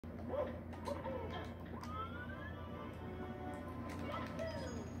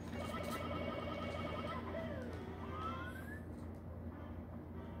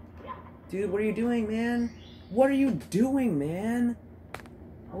Dude, what are you doing, man? What are you doing, man?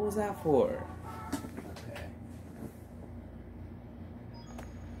 What was that for? Okay.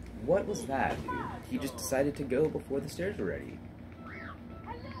 What was that, dude? He just decided to go before the stairs were ready.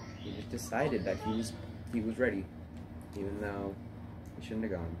 He just decided that he was ready, even though he shouldn't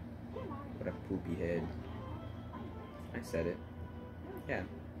have gone. What a poopy head. I said it. Yeah,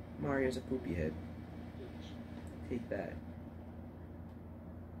 Mario's a poopy head. Take that.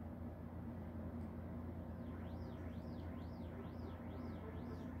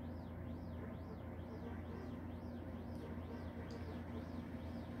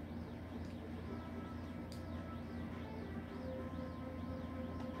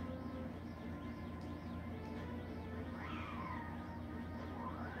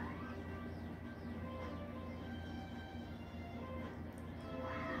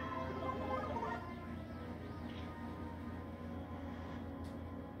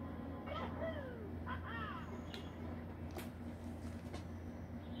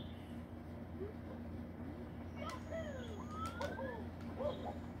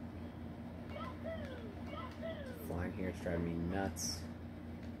 Flying here, it's driving me nuts.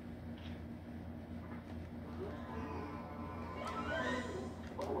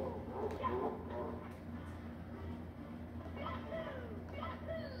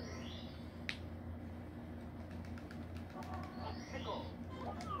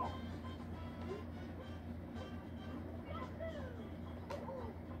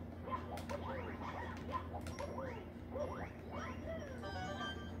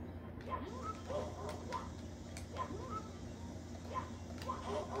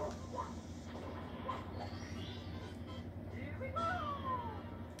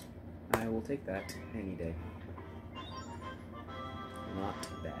 I will take that any day. Not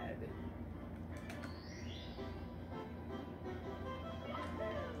bad.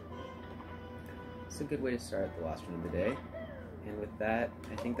 It's a good way to start the last run of the day. And with that,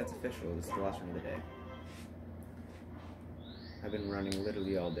 I think that's official. This is the last run of the day. I've been running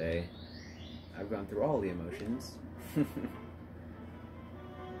literally all day. I've gone through all the emotions.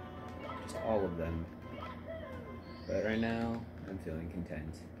 Just all of them. But right now, I'm feeling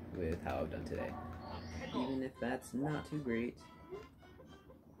content with how I've done today. Even if that's not too great.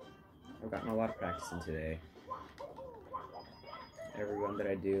 I've gotten a lot of practice in today. Every run that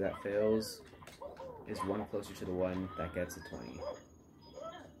I do that fails is one closer to the one that gets a 20.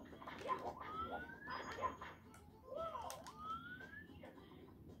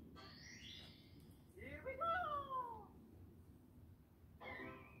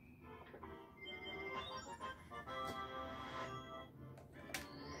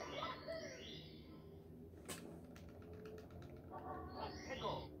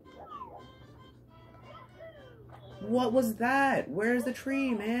 What was that? Where's the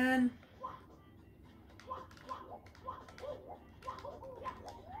tree, man?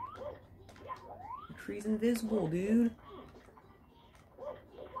 The tree's invisible, dude.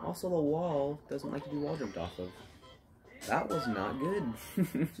 Also, the wall doesn't like to be wall jumped off of. That was not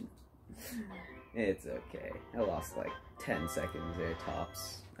good. It's okay. I lost like 10 seconds there,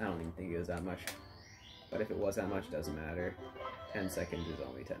 tops. I don't even think it was that much. But if it was that much, doesn't matter. 10 seconds is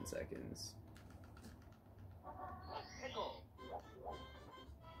only 10 seconds.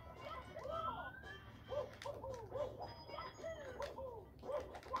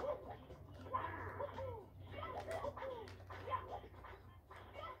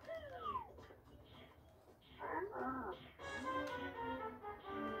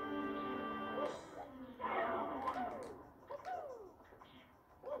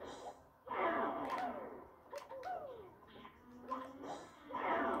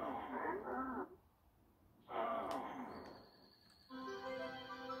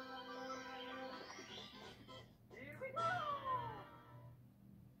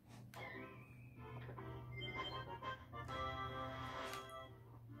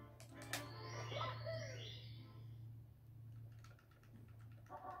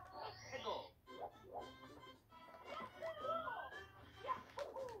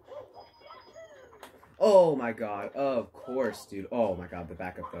 Oh my god, of course, dude. Oh my god, the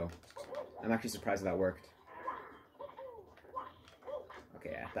backup though. I'm actually surprised that worked.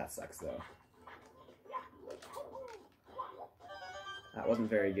 Okay, yeah, that sucks though. That wasn't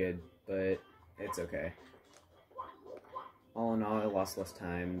very good, but it's okay. All in all, I lost less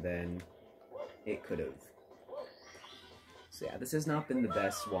time than it could have. So yeah, this has not been the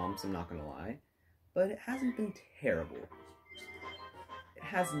best swamps, I'm not gonna lie. But it hasn't been terrible. It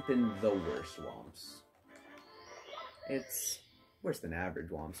hasn't been the worst swamps. It's worse than average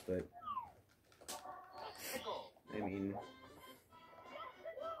swamps, but I mean,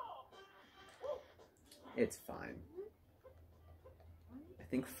 It's fine. I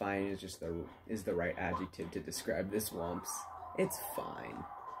think fine is just the right adjective to describe this Wumps. It's fine.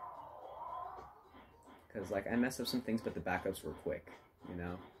 Because, like, I messed up some things, but the backups were quick, you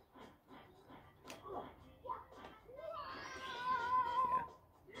know? Yeah.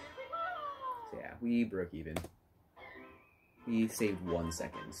 So, yeah, we broke even. We saved 1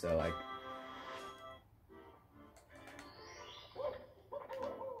 second, so, like...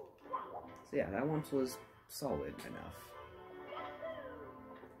 So, yeah, that Wumps was solid enough.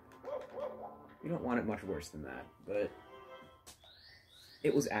 You don't want it much worse than that, but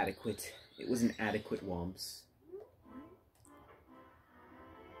it was adequate. It was an adequate Wumps.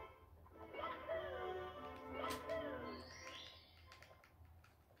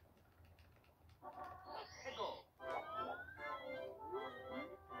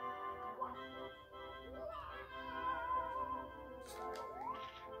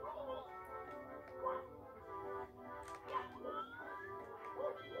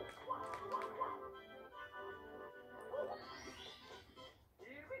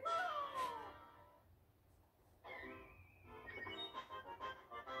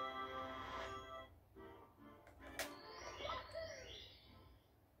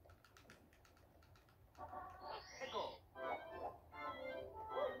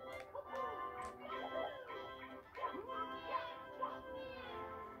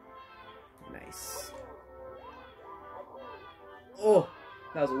 Nice. Oh!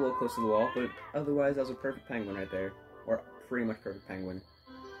 That was a little close to the wall, but otherwise that was a perfect penguin right there. Or pretty much perfect penguin.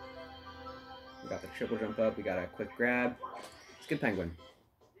 We got the triple jump up, we got a quick grab. It's a good penguin.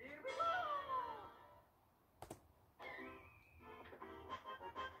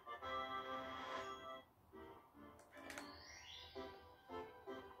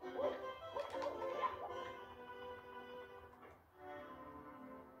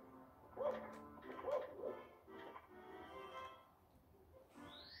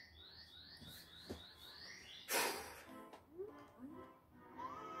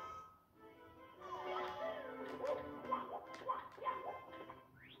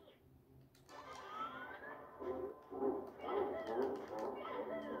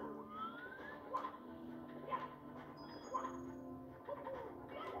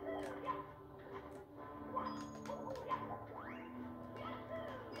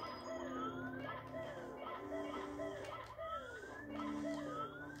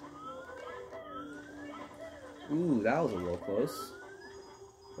 Ooh, that was a little close.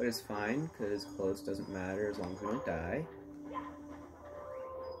 But it's fine, because close doesn't matter as long as we don't die.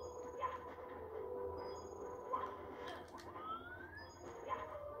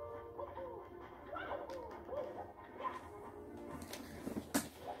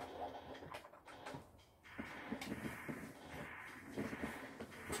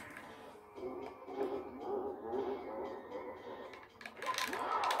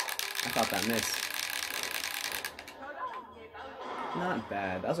 I thought that missed. Not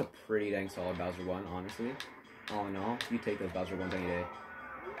bad. That was a pretty dang solid Bowser 1, honestly. All in all, you take those Bowser 1s any day.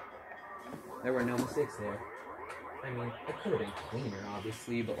 There were no mistakes there. I mean, it could have been cleaner,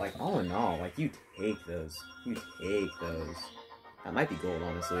 obviously, but, like, all in all, like, you take those. You take those. That might be gold,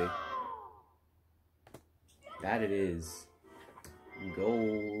 honestly. That it is.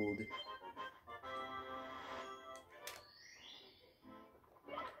 Gold.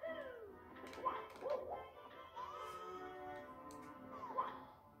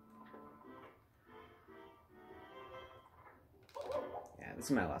 This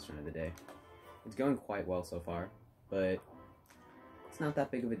is my last run of the day. It's going quite well so far, but it's not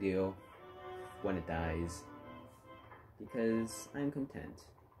that big of a deal when it dies, because I'm content.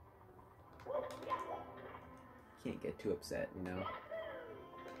 Can't get too upset, you know?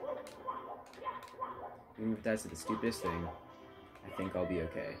 Even if it dies to the stupidest thing, I think I'll be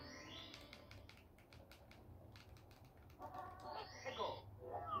okay.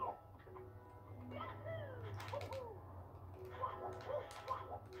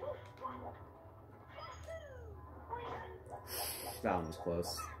 That one was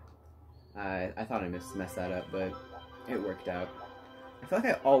close. I thought I messed that up, but it worked out. I feel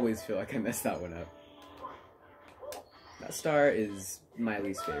like I always feel like I messed that one up. That star is my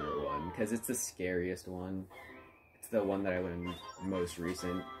least favorite one, because it's the scariest one. It's the one that I went most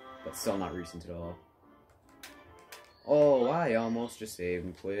recent, but still not recent at all. Oh, I almost just saved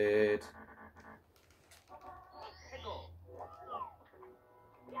and quit.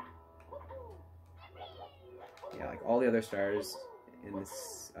 Yeah, like all the other stars in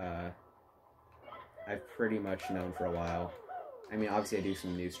this, I've pretty much known for a while. I mean, obviously I do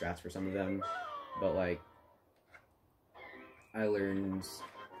some new strats for some of them, but like, I learned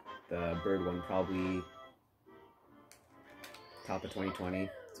the bird one probably top of 2020.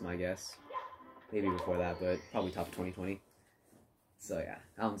 That's my guess. Maybe before that, but probably top of 2020. So yeah,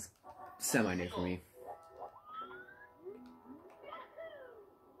 that one's semi-new for me.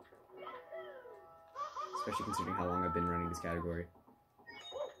 Especially considering how long I've been running this category.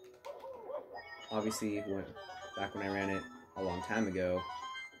 Obviously, back when I ran it a long time ago,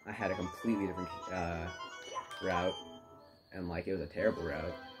 I had a completely different route, and like it was a terrible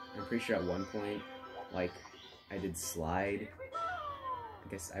route. I'm pretty sure at one point, like I did slide. I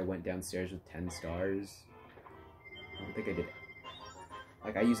guess I went downstairs with 10 stars. I don't think I did.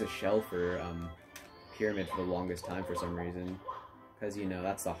 Like I used a shell for pyramid for the longest time for some reason. Because, you know,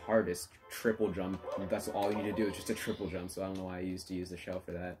 that's the hardest triple jump. That's all you need to do, is just a triple jump, so I don't know why I used to use the shell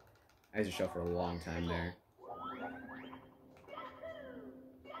for that. I used the shell for a long time there.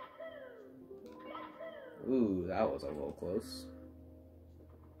 Ooh, that was a little close.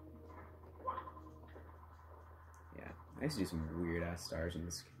 Yeah, I used to do some weird-ass stars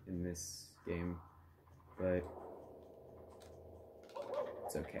in this game, but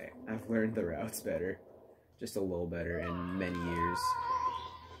it's okay. I've learned the routes better. Just a little better in many years.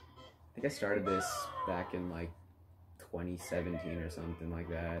 I think I started this back in like 2017 or something like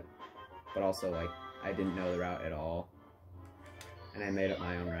that. But also like I didn't know the route at all. And I made up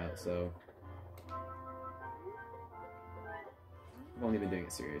my own route, so I've only been doing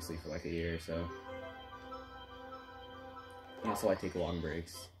it seriously for like a year or so. And also I take long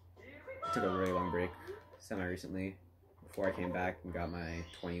breaks. I took a really long break semi-recently before I came back and got my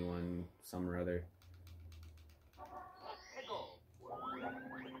 21 some or other.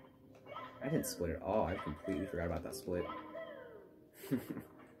 I didn't split at all. I completely forgot about that split.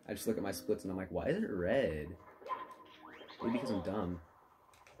 I just look at my splits and I'm like, why is it red? Maybe because I'm dumb.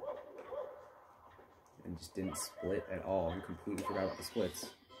 And just didn't split at all and completely forgot about the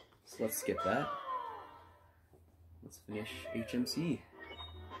splits. So let's skip that. Let's finish HMC.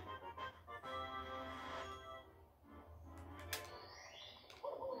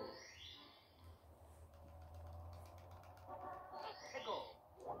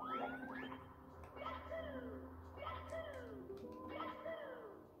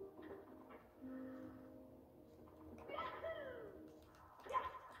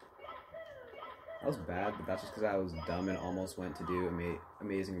 That was bad, but that's just because I was dumb and almost went to do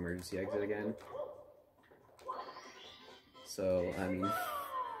Amazing Emergency Exit again. So, I mean,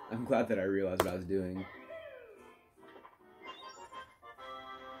 I'm glad that I realized what I was doing.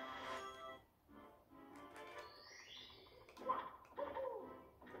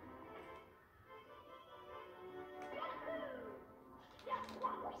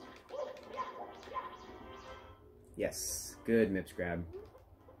 Yes, good MIPS grab.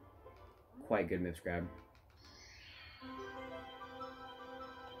 Quite good MIPS grab.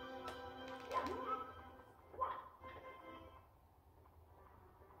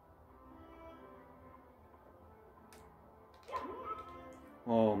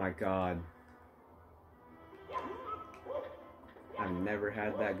 Oh my god. I've never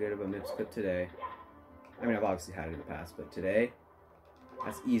had that good of a MIPS clip today. I mean, I've obviously had it in the past, but today,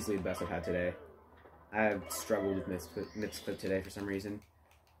 that's easily the best I've had today. I've struggled with MIPS clip today for some reason.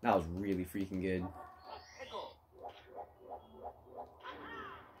 That was really freaking good.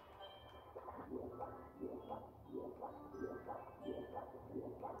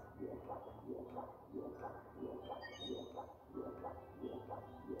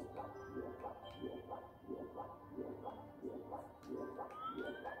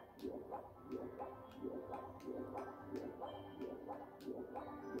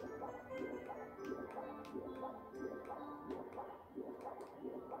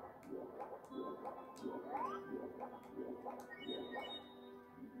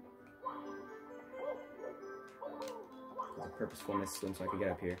 Purposeful miss swim so I could get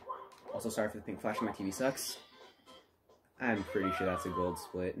up here. Also, sorry for the pink flashing, my TV sucks. I'm pretty sure that's a gold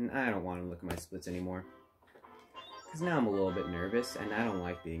split, and I don't want to look at my splits anymore. Because now I'm a little bit nervous, and I don't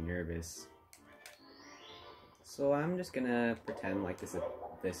like being nervous. So I'm just gonna pretend like this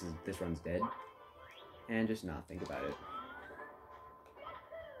run's dead, and just not think about it.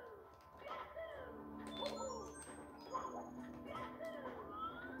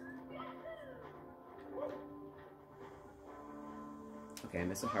 Okay, I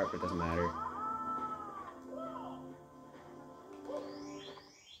missed a heart, but it doesn't matter.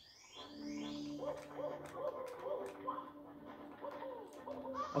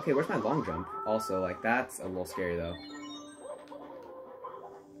 Okay, where's my long jump? Also, like, that's a little scary, though.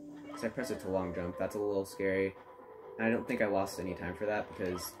 So I pressed it to long jump. That's a little scary. And I don't think I lost any time for that,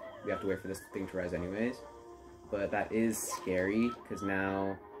 because we have to wait for this thing to rise anyways. But that is scary, because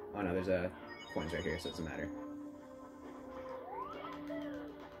now... Oh no, there's a coins right here, so it doesn't matter.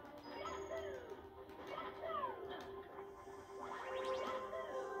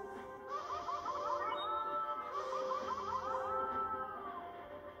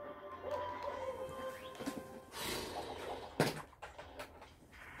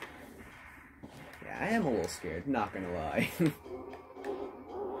 I am a little scared, not gonna lie.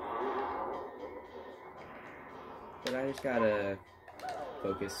 But I just gotta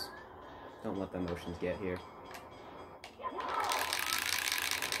focus. Don't let the emotions get here.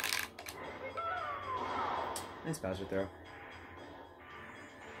 Nice Bowser throw.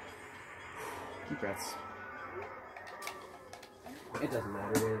 Deep breaths. It doesn't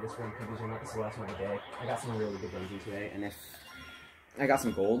matter really this run PBs or not. This is the last one of the day. I got some really good runs in today, and if I got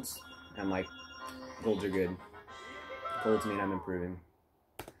some golds, I'm like, golds are good. Golds mean I'm improving.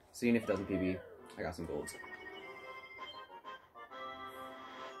 So even if it doesn't PB, I got some golds.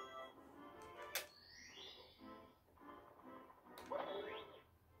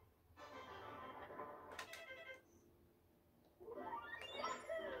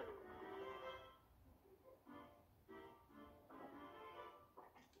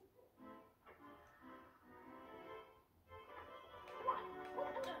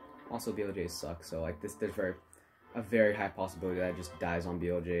 Also, BLJs suck, so like this, there's a very high possibility that it just dies on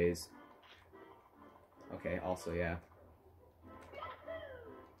BLJs. Okay, also, yeah.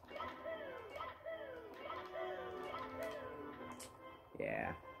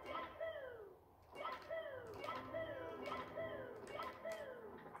 Yeah.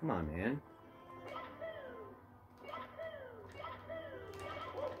 Come on, man.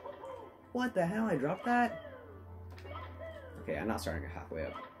 What the hell? I dropped that? Okay, I'm not starting it halfway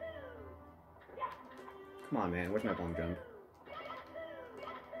up. Come on, man. Where's my bomb jump?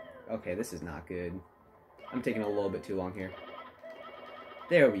 Okay, this is not good. I'm taking a little bit too long here.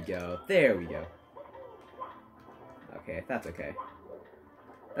 There we go. There we go. Okay, that's okay.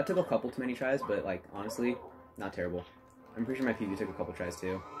 That took a couple too many tries, but, like, honestly, not terrible. I'm pretty sure my PB took a couple tries,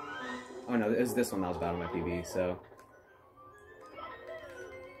 too. Oh, no, it was this one that was bad on my PB, so...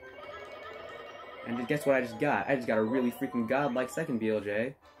 And guess what I just got? I just got a really freaking godlike second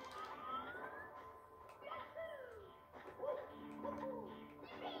BLJ.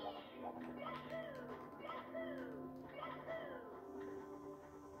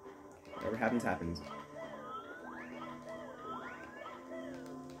 Whatever happens, happens.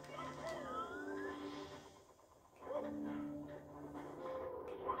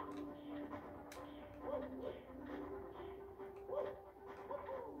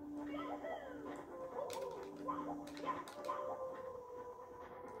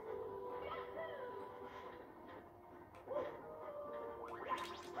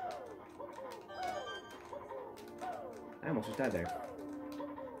 I almost just died there.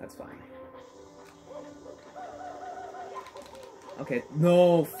 That's fine. Okay,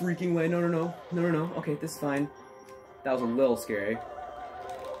 no freaking way, no. Okay, this is fine. That was a little scary.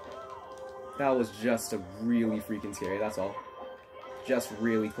 That was just a really freaking scary, that's all. Just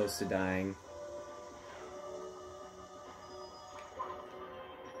really close to dying.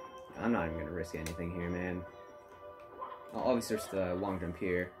 I'm not even gonna risk anything here, man. I'll obviously search the long jump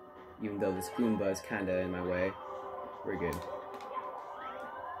here, even though this Goomba is kinda in my way. We're good.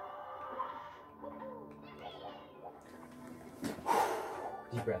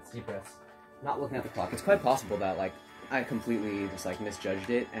 Deep breaths, deep breaths. Not looking at the clock. It's quite possible that, like, I completely just, like, misjudged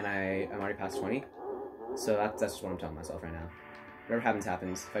it, and I'm already past 20. So that's just what I'm telling myself right now. Whatever happens,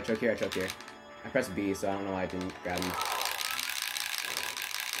 happens. If I choke here, I choke here. I pressed B, so I don't know why I didn't grab him.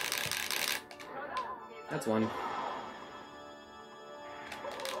 That's one.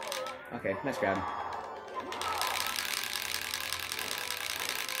 Okay, nice grab.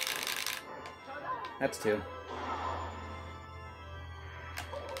 That's two.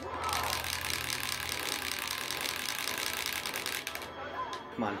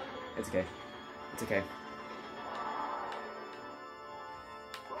 Come on. It's okay. It's okay.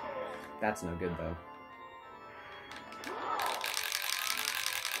 That's no good, though.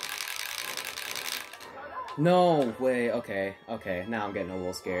 No way. Okay. Okay. Now I'm getting a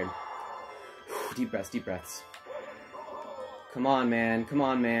little scared. Deep breaths. Deep breaths. Come on, man. Come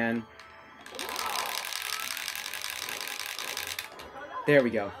on, man. There we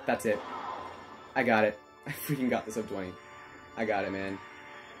go. That's it. I got it. I freaking got this up 20. I got it, man.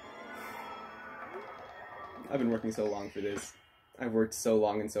 I've been working so long for this. I've worked so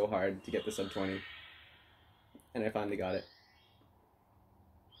long and so hard to get this sub 20. And I finally got it.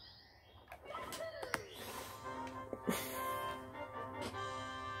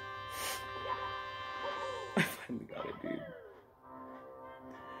 I finally got it, dude.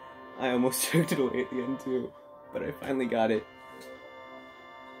 I almost choked it away at the end too, but I finally got it.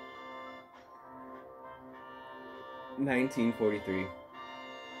 1943.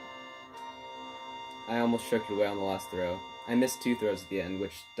 I almost choked it away on the last throw. I missed 2 throws at the end,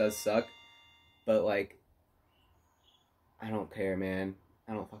 which does suck, but like, I don't care, man.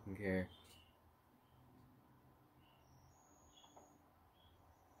 I don't fucking care.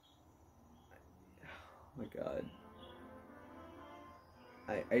 my god.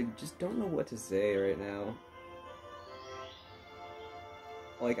 I just don't know what to say right now.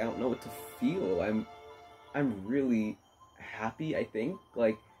 Like, I don't know what to feel. I'm really happy, I think.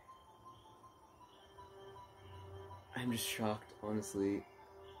 Like, I'm just shocked, honestly.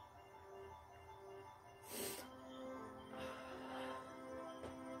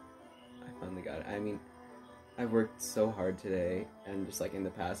 I finally got it. I mean, I've worked so hard today, and just like in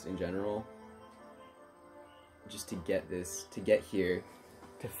the past in general, just to get this, to get here,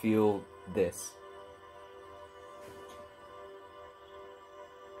 to feel this.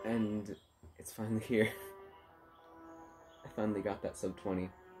 And it's finally here. I finally got that sub 20.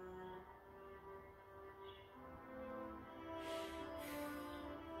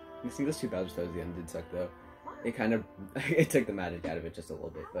 Missing those 2 Bowser stars at the end did suck though. It kind of, it took the magic out of it just a little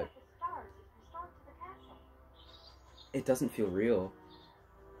bit, but it doesn't feel real.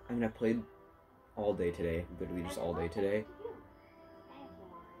 I mean, I played all day today, literally just all day today.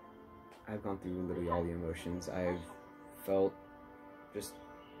 I've gone through literally all the emotions. I've felt just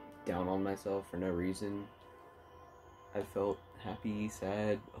down on myself for no reason. I felt happy,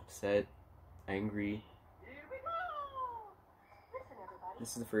 sad, upset, angry. This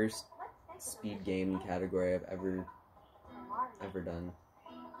is the first speed game category I've ever done.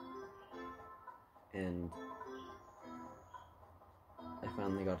 And I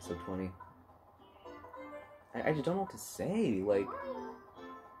finally got to sub 20. I just don't know what to say. Like,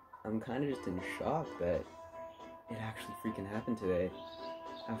 I'm kind of just in shock that it actually freaking happened today.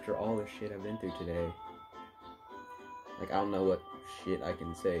 After all the shit I've been through today. Like, I don't know what shit I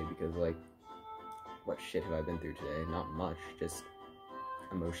can say, because, like, what shit have I been through today? Not much, just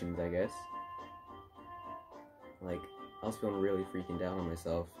emotions, I guess. Like, I was feeling really freaking down on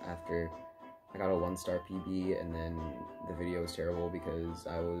myself after I got a 1-star PB, and then the video was terrible because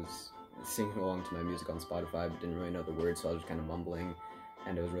I was singing along to my music on Spotify, but didn't really know the words, so I was just kind of mumbling,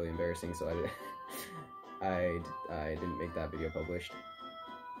 and it was really embarrassing, so I didn't make that video published.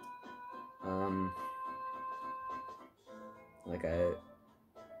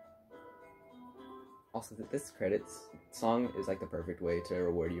 Also, this credits song is like the perfect way to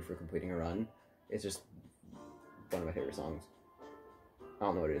reward you for completing a run. It's just one of my favorite songs. I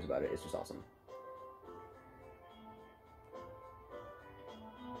don't know what it is about it, it's just awesome.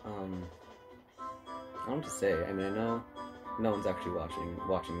 I don't know what to say. I mean, I know no one's actually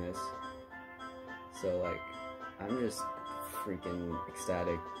watching this, so like, I'm just freaking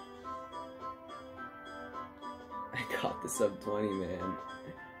ecstatic. I got the sub 20, man.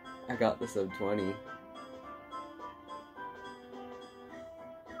 I got the sub 20.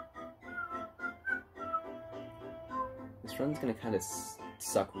 This run's gonna kind of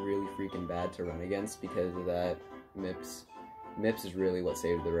suck really freaking bad to run against because of that MIPS. MIPS is really what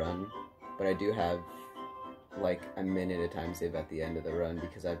saved the run, but I do have like a minute of time save at the end of the run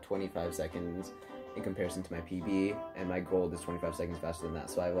because I have 25 seconds in comparison to my PB, and my gold is 25 seconds faster than that,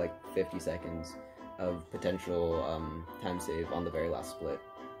 so I have like 50 seconds of potential time save on the very last split.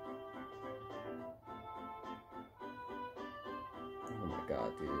 Oh my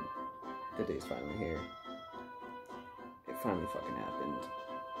god, dude. The day's finally here. It finally fucking happened.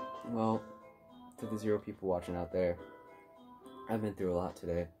 Well, to the 0 people watching out there, I've been through a lot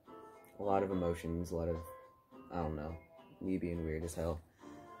today. A lot of emotions, a lot of, I don't know, me being weird as hell.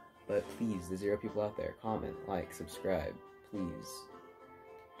 But please, the 0 people out there, comment, like, subscribe, please.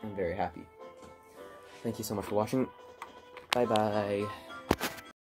 I'm very happy. Thank you so much for watching. Bye-bye.